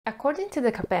According to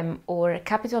the CAPM or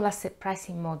Capital Asset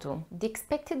Pricing Model, the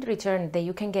expected return that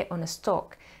you can get on a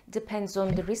stock depends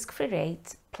on the risk-free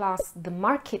rate plus the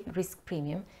market risk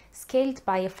premium scaled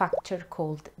by a factor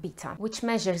called beta, which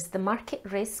measures the market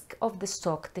risk of the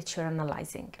stock that you're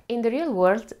analyzing. In the real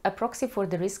world, a proxy for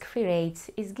the risk-free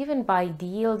rate is given by the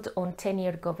yield on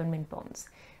 10-year government bonds.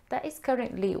 That is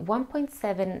currently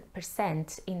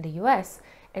 1.7% in the US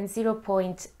and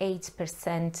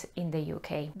 0.8% in the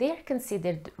UK. They are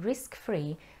considered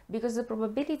risk-free because the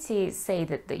probability, say,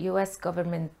 that the US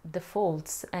government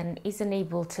defaults and isn't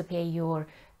able to pay your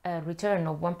return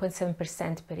of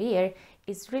 1.7% per year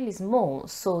is really small,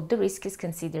 so the risk is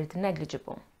considered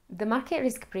negligible. The market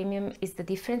risk premium is the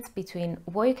difference between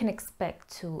what you can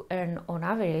expect to earn on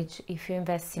average if you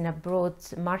invest in a broad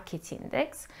market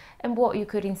index and what you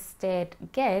could instead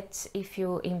get if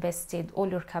you invested all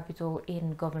your capital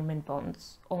in government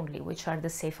bonds only, which are the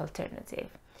safe alternative.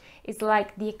 It's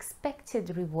like the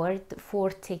expected reward for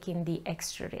taking the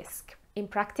extra risk. In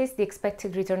practice, the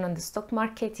expected return on the stock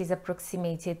market is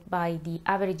approximated by the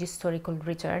average historical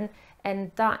return,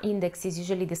 and that index is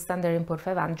usually the Standard & Poor's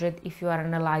 500 if you are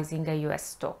analyzing a US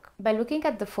stock. By looking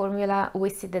at the formula, we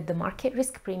see that the market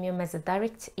risk premium has a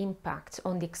direct impact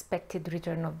on the expected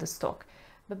return of the stock.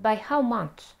 But by how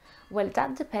much? Well,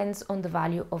 that depends on the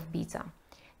value of beta.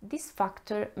 This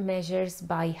factor measures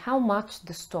by how much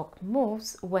the stock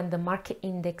moves when the market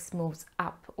index moves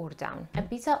up or down. A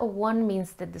beta of 1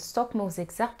 means that the stock moves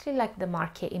exactly like the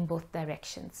market in both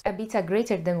directions. A beta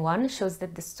greater than 1 shows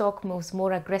that the stock moves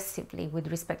more aggressively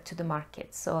with respect to the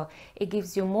market, so it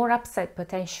gives you more upside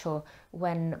potential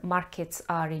when markets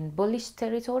are in bullish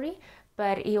territory,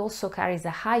 but it also carries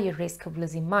a higher risk of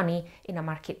losing money in a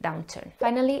market downturn.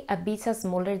 Finally, a beta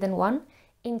smaller than 1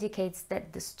 indicates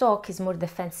that the stock is more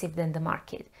defensive than the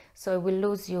market. So it will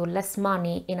lose you less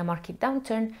money in a market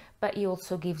downturn, but it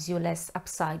also gives you less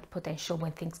upside potential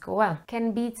when things go well.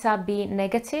 Can beta be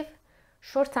negative?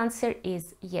 Short answer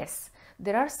is yes.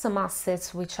 There are some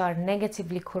assets which are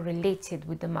negatively correlated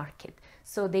with the market.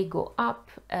 So they go up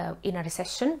in a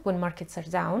recession when markets are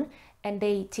down, and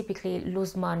they typically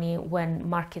lose money when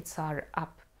markets are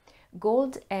up.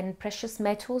 Gold and precious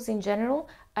metals in general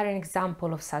are an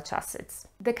example of such assets.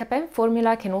 The CAPM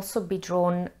formula can also be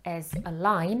drawn as a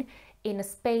line in a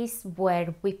space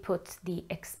where we put the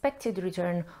expected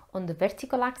return on the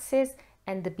vertical axis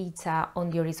and the beta on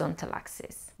the horizontal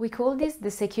axis. We call this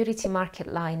the security market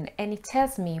line, and it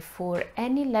tells me for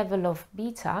any level of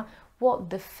beta what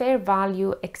the fair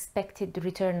value expected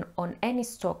return on any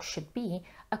stock should be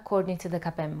according to the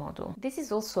CAPM model. This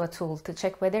is also a tool to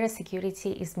check whether a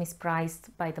security is mispriced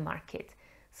by the market.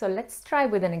 So let's try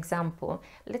with an example.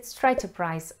 Let's try to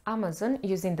price Amazon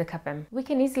using the CAPM. We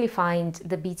can easily find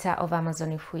the beta of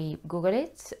Amazon if we Google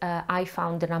it. I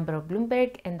found the number of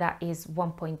Bloomberg, and that is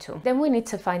 1.2. Then we need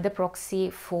to find the proxy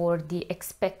for the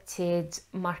expected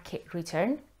market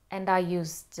return. And I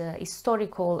used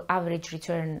historical average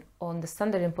return on the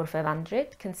Standard & Poor's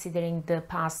 500, considering the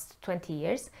past 20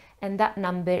 years, and that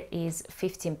number is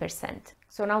 15%.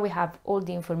 So now we have all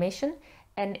the information,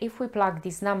 and if we plug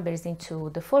these numbers into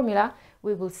the formula,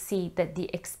 we will see that the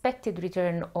expected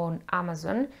return on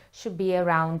Amazon should be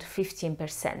around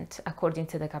 15% according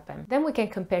to the CAPM. Then we can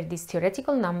compare this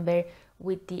theoretical number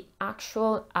with the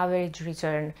actual average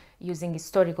return using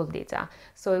historical data.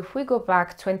 So if we go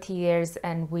back 20 years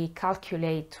and we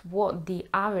calculate what the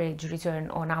average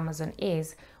return on Amazon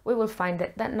is, we will find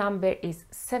that that number is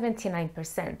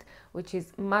 79%, which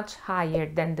is much higher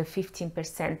than the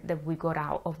 15% that we got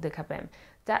out of the CAPM.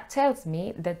 That tells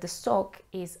me that the stock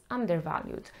is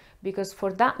undervalued, because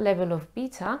for that level of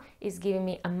beta is giving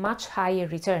me a much higher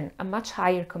return, a much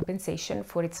higher compensation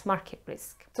for its market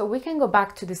risk. So we can go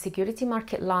back to the security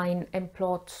market line and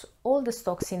plot all the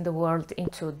stocks in the world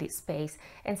into this space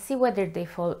and see whether they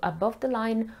fall above the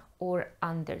line or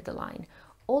under the line.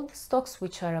 All the stocks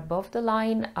which are above the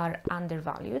line are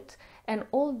undervalued, and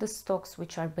all the stocks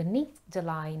which are beneath the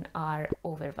line are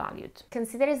overvalued.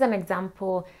 Consider as an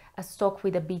example a stock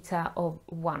with a beta of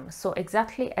 1, so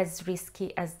exactly as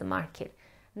risky as the market.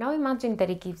 Now imagine that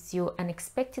it gives you an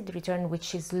expected return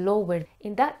which is lower.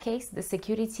 In that case, the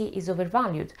security is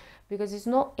overvalued because it's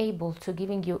not able to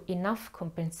giving you enough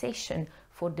compensation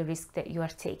for the risk that you are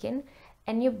taking,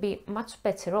 and you'd be much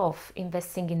better off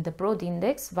investing in the broad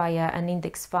index via an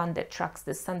index fund that tracks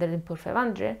the Standard & Poor's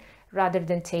 500 rather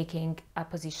than taking a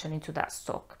position into that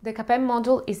stock. The CAPM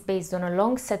model is based on a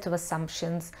long set of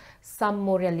assumptions, some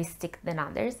more realistic than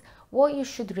others. What you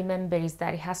should remember is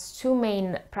that it has two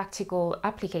main practical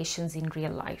applications in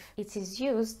real life. It is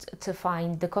used to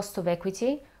find the cost of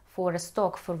equity for a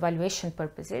stock for valuation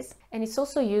purposes, and it's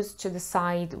also used to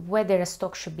decide whether a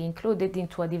stock should be included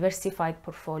into a diversified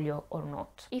portfolio or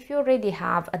not. If you already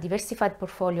have a diversified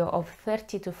portfolio of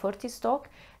 30 to 40 stock,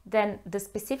 then the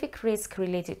specific risk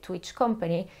related to each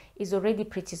company is already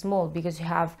pretty small because you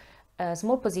have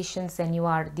small positions and you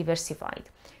are diversified.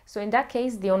 So in that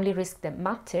case, the only risk that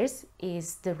matters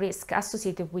is the risk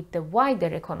associated with the wider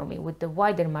economy, with the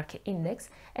wider market index,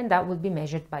 and that will be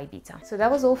measured by beta. So that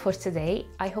was all for today.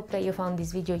 I hope that you found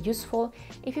this video useful.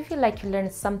 If you feel like you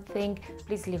learned something,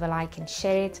 please leave a like and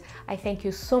share it. I thank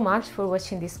you so much for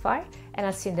watching this far, and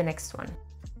I'll see you in the next one.